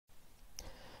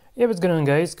Hey, what's going on,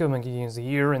 guys? Komaki's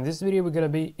here. In this video we're going to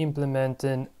be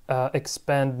implementing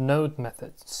expand node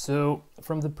method. So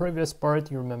from the previous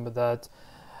part you remember that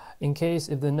in case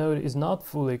if the node is not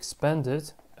fully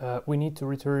expanded, we need to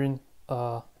return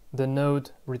the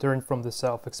node returned from the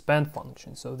self expand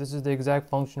function. So this is the exact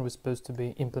function we're supposed to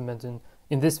be implementing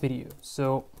in this video.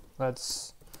 So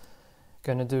let's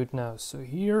gonna do it now. So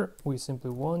here we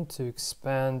simply want to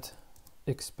expand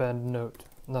node,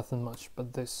 nothing much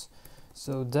but this.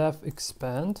 So def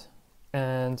expand,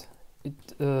 and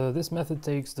this method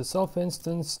takes the self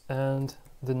instance and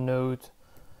the node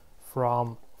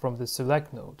from the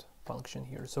select node function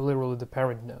here. So literally the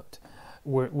parent node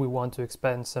where we want to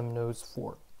expand some nodes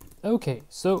for. Okay,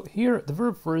 so here the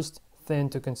very first thing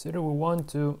to consider, we want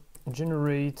to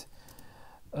generate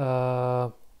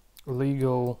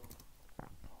legal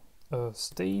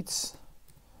states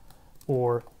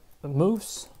or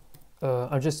moves.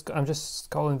 I'm just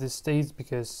calling this states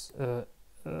because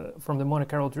from the Monte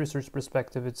Carlo research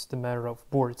perspective it's the matter of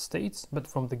board states, but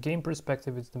from the game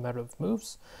perspective it's the matter of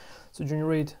moves. So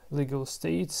generate legal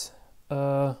states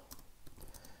for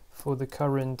the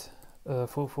current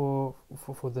for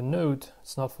the node.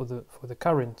 It's not for the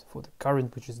current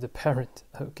which is the parent.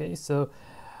 Okay, so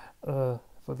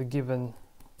for the given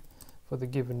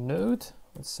node,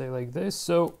 let's say like this.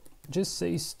 So just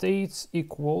say states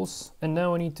equals, and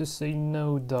now I need to say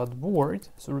node.board.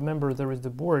 So remember there is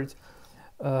the board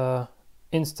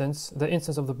instance. The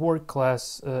instance of the board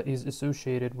class is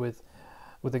associated with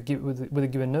a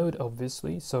given node,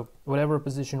 obviously. So whatever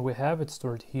position we have, it's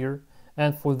stored here.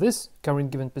 And for this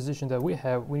current given position that we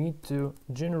have, we need to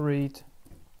generate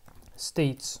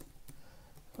states.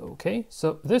 Okay,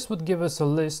 so this would give us a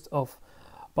list of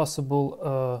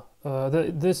possible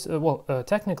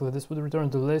technically this would return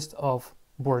the list of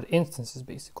board instances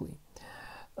basically,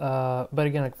 but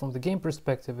again, like from the game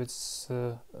perspective it's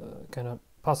kind of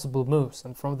possible moves,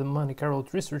 and from the Monte Carlo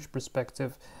research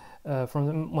perspective, from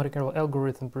the Monte Carlo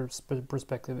algorithm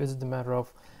perspective, is the matter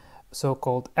of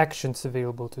so-called actions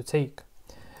available to take.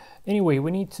 Anyway, we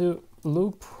need to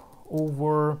loop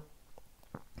over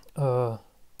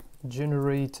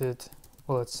generated,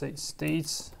 well, let's say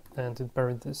states, and in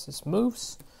parentheses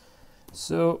moves.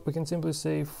 So we can simply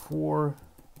say for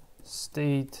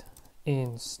state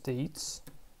in states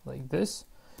like this.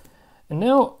 And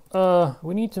now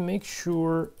we need to make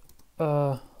sure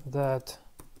that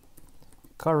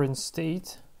current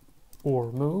state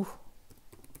or move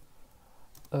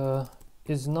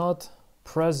is not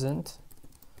present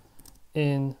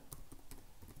in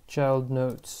child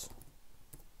nodes.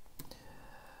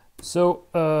 So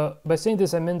by saying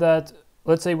this, I mean that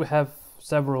let's say we have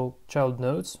several child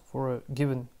nodes for a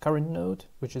given current node,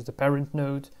 which is the parent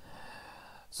node.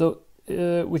 So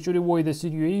we should avoid the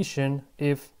situation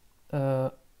if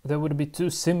there would be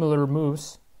two similar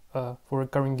moves for a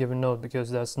current given node, because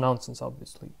that's nonsense,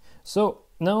 obviously. So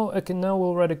now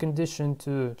we'll write a condition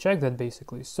to check that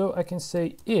basically. So I can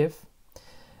say if,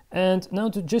 and now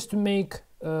to make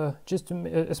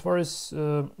as far as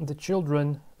the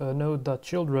children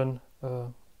node.children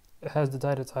has the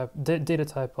data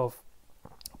type of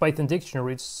Python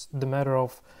dictionary. It's the matter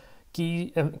of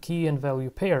key and value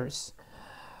pairs.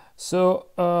 So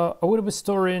I would be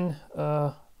storing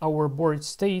our board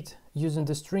state using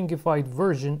the stringified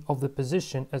version of the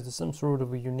position as some sort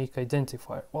of a unique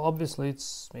identifier. Well, obviously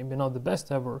it's maybe not the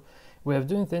best ever way of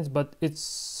doing things, but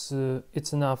it's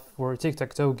enough for a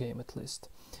tic-tac-toe game at least.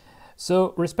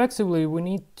 So respectively, we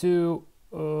need to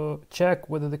check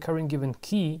whether the current given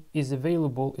key is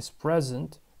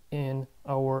present in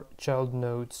our child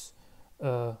nodes,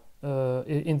 in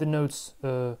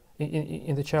the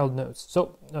child nodes.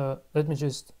 So let me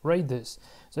just write this.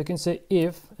 So I can say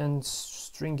if and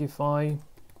stringify,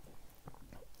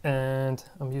 and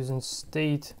I'm using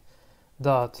state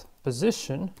dot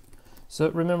position. So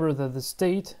remember that the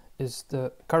state is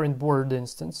the current board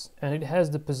instance, and it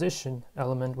has the position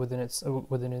element within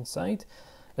inside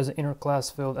as an inner class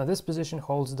field, and this position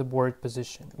holds the board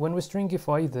position. When we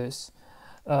stringify this,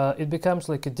 it becomes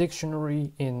like a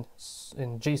dictionary in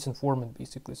JSON format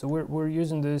basically. So we're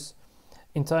using this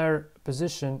entire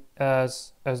position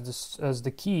as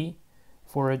the key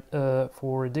for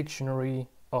a dictionary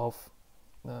of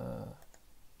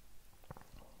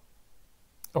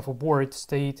a board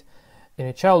state in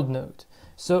a child node.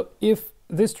 So if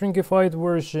this stringified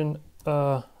version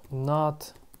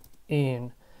not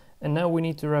in, and now we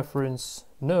need to reference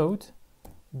node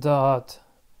dot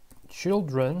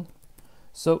children.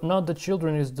 So now the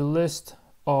children is the list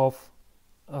of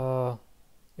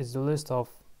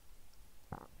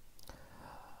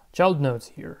child nodes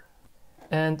here,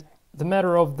 and the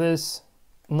matter of this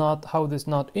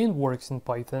not in works in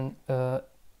Python,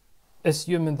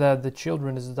 assuming that the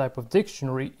children is a type of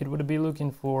dictionary, it would be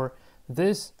looking for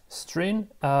this string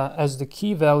as the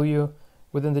key value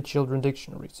within the children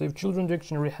dictionary. So if children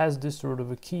dictionary has this sort of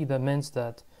a key, that means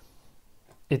that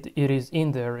it is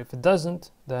in there. If it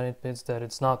doesn't, then it means that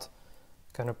it's not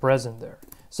kind of present there.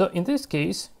 So in this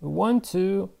case,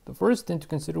 the first thing to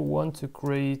consider, we want to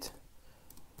create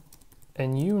a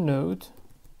new node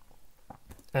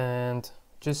and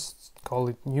just call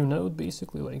it new node,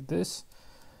 basically like this.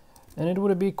 And it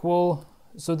would be equal,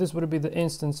 so this would be the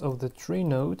instance of the tree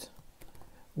node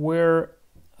where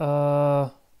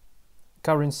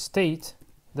current state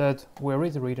that we're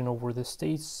iterating over the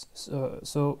states.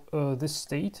 This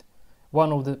state,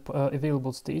 one of the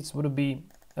available states, would be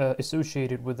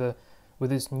associated with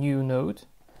this new node.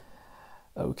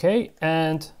 Okay,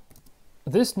 and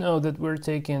this node that we're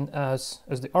taking as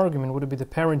the argument would be the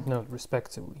parent node,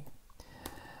 respectively.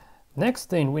 Next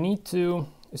thing, we need to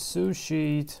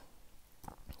associate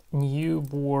new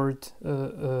board,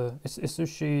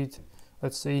 associate,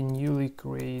 let's say, newly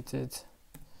created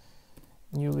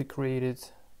node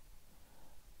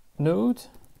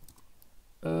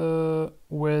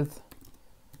with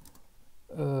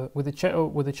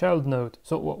the child node.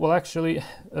 So well, actually,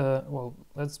 well,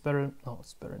 let's better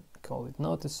call it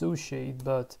not associate,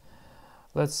 but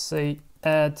let's say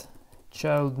add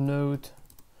child node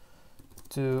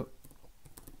to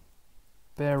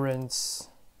parents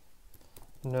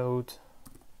node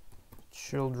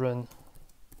children.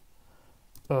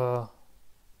 Well,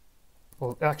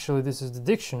 actually, this is the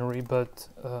dictionary, but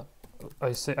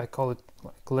I call it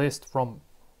like list from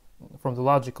the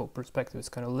logical perspective. It's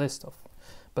kind of list of,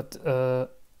 but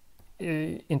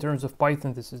in terms of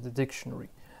Python, this is the dictionary.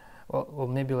 Well,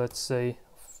 maybe let's say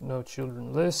no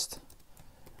children list.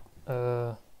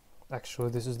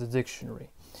 Actually, this is the dictionary.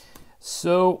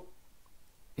 So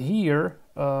here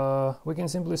we can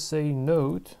simply say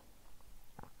node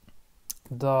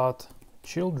dot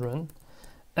children,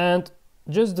 and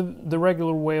just the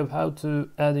regular way of how to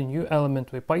add a new element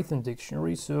to a Python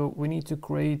dictionary. So we need to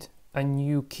create a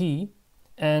new key,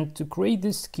 and to create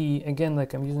this key, again,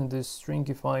 like I'm using this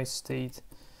stringify state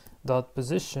dot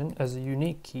position as a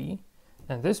unique key,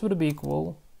 and this would be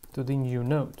equal to the new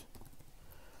node.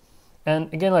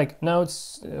 And again, like now I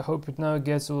hope it now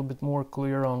gets a little bit more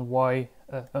clear on why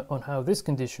on how this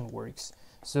condition works.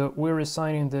 So we're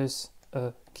assigning this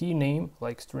key name,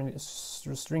 like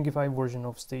stringify version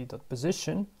of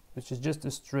state.position, which is just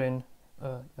a string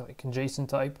like in JSON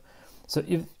type. So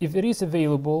if it is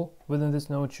available within this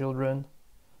node children,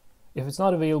 if it's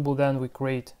not available, then we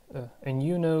create a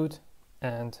new node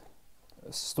and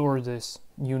store this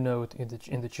new node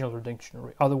in the children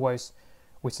dictionary. Otherwise,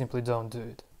 we simply don't do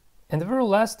it. And the very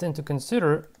last thing to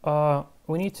consider,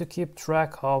 we need to keep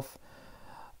track of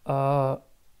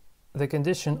the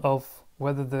condition of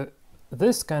whether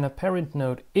this kind of parent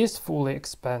node is fully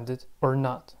expanded or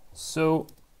not. So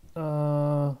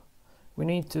we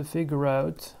need to figure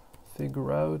out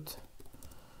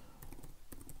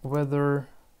whether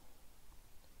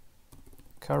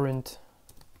current,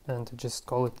 and just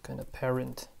call it kind of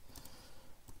parent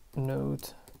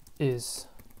node, is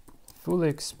fully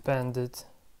expanded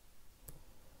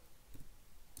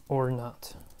or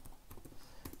not.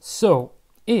 So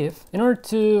if, in order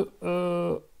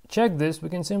to check this, we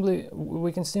can simply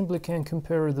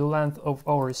compare the length of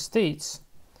our states.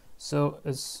 So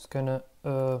it's kind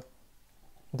of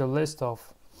the list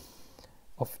of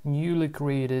newly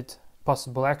created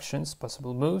possible actions,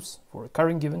 possible moves for a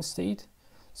current given state.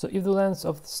 So if the length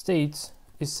of the states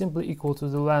is simply equal to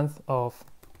the length of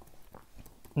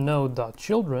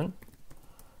node.children,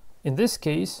 in this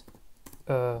case,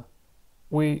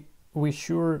 we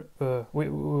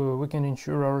can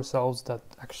ensure ourselves that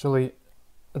actually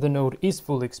the node is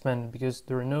fully expanded, because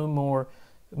there are no more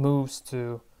moves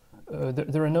to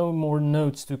there are no more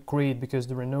nodes to create, because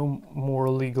there are no more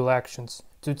legal actions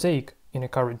to take in a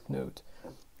current node.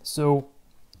 So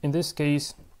in this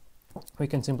case, we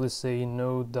can simply say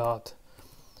node dot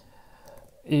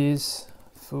is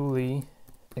fully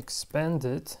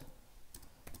expanded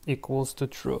equals to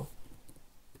true.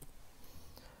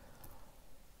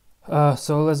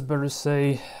 So let's better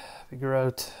say, figure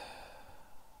out,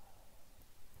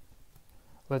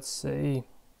 let's say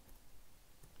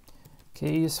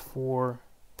case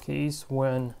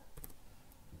when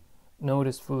node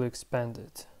is fully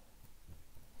expanded.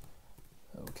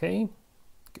 Okay,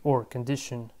 or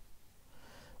condition,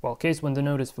 well, case when the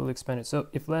node is fully expanded. So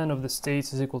if length of the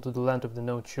states is equal to the length of the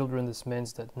node children, this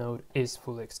means that node is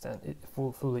fully expanded.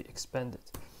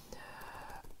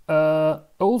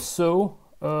 Also,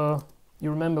 you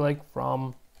remember, like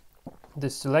from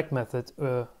this select method,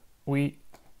 we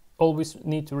always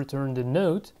need to return the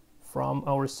node from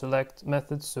our select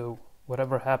method. So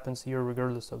whatever happens here,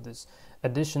 regardless of this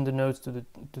addition the nodes to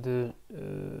the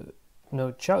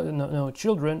node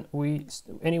children, we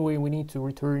need to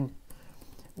return.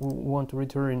 We want to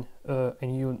return a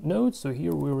new node. So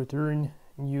here we return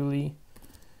newly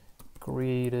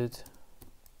created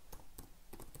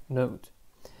node,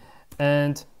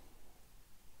 and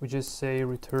we just say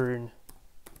return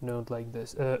node like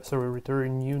this.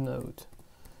 Return new node.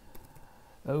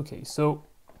 Okay, so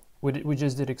we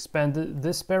just did expand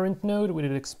this parent node. We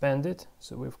did expand it,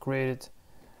 so we've created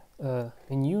a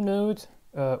new node.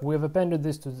 We have appended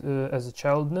this to as a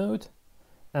child node,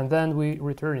 and then we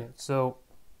return it. So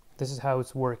this is how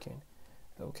it's working.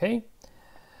 Okay,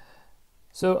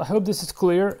 so I hope this is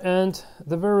clear. And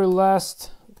the very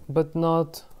last but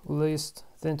not least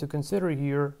thing to consider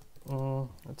here,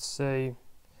 let's say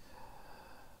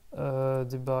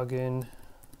debugging.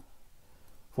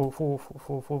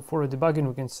 For a debugging,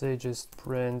 we can say just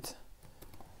print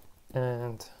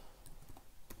and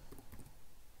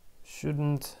should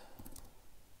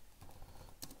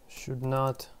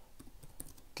not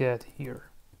get here.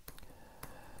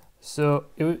 So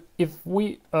if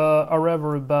we are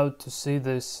ever about to see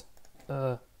this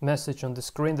message on the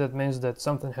screen, that means that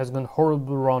something has gone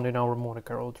horribly wrong in our Monte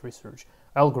Carlo research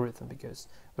algorithm, because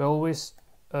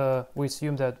we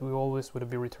assume that we always would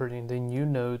be returning the new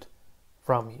node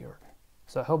from here.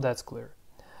 So I hope that's clear.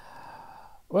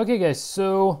 Okay guys,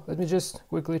 so let me just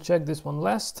quickly check this one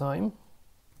last time.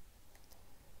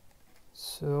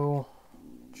 So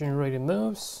generating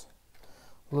moves,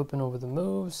 looping over the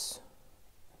moves,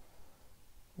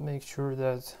 make sure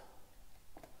that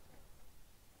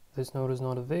this node is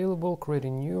not available, create a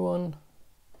new one,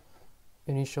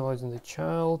 initializing the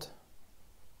child,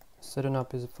 setting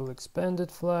up as a full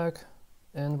expanded flag,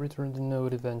 and return the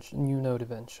node new node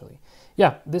eventually.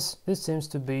 Yeah, this seems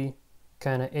to be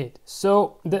kind of it.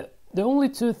 So the only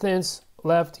two things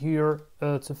left here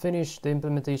to finish the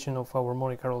implementation of our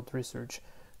Monte Carlo research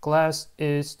class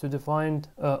is to define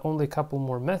only a couple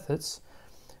more methods.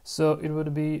 So it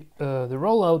would be the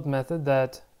rollout method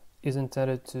that is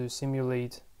intended to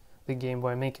simulate the game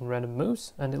by making random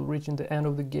moves until reaching the end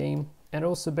of the game, and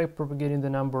also backpropagating the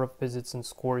number of visits and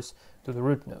scores to the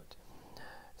root node.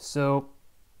 So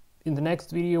in the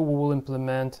next video we will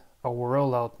implement our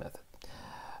rollout method.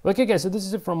 Okay guys, so this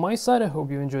is it from my side. I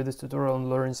hope you enjoyed this tutorial and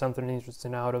learned something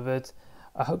interesting out of it.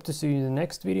 I hope to see you in the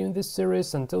next video in this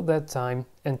series. Until that time,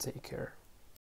 and take care.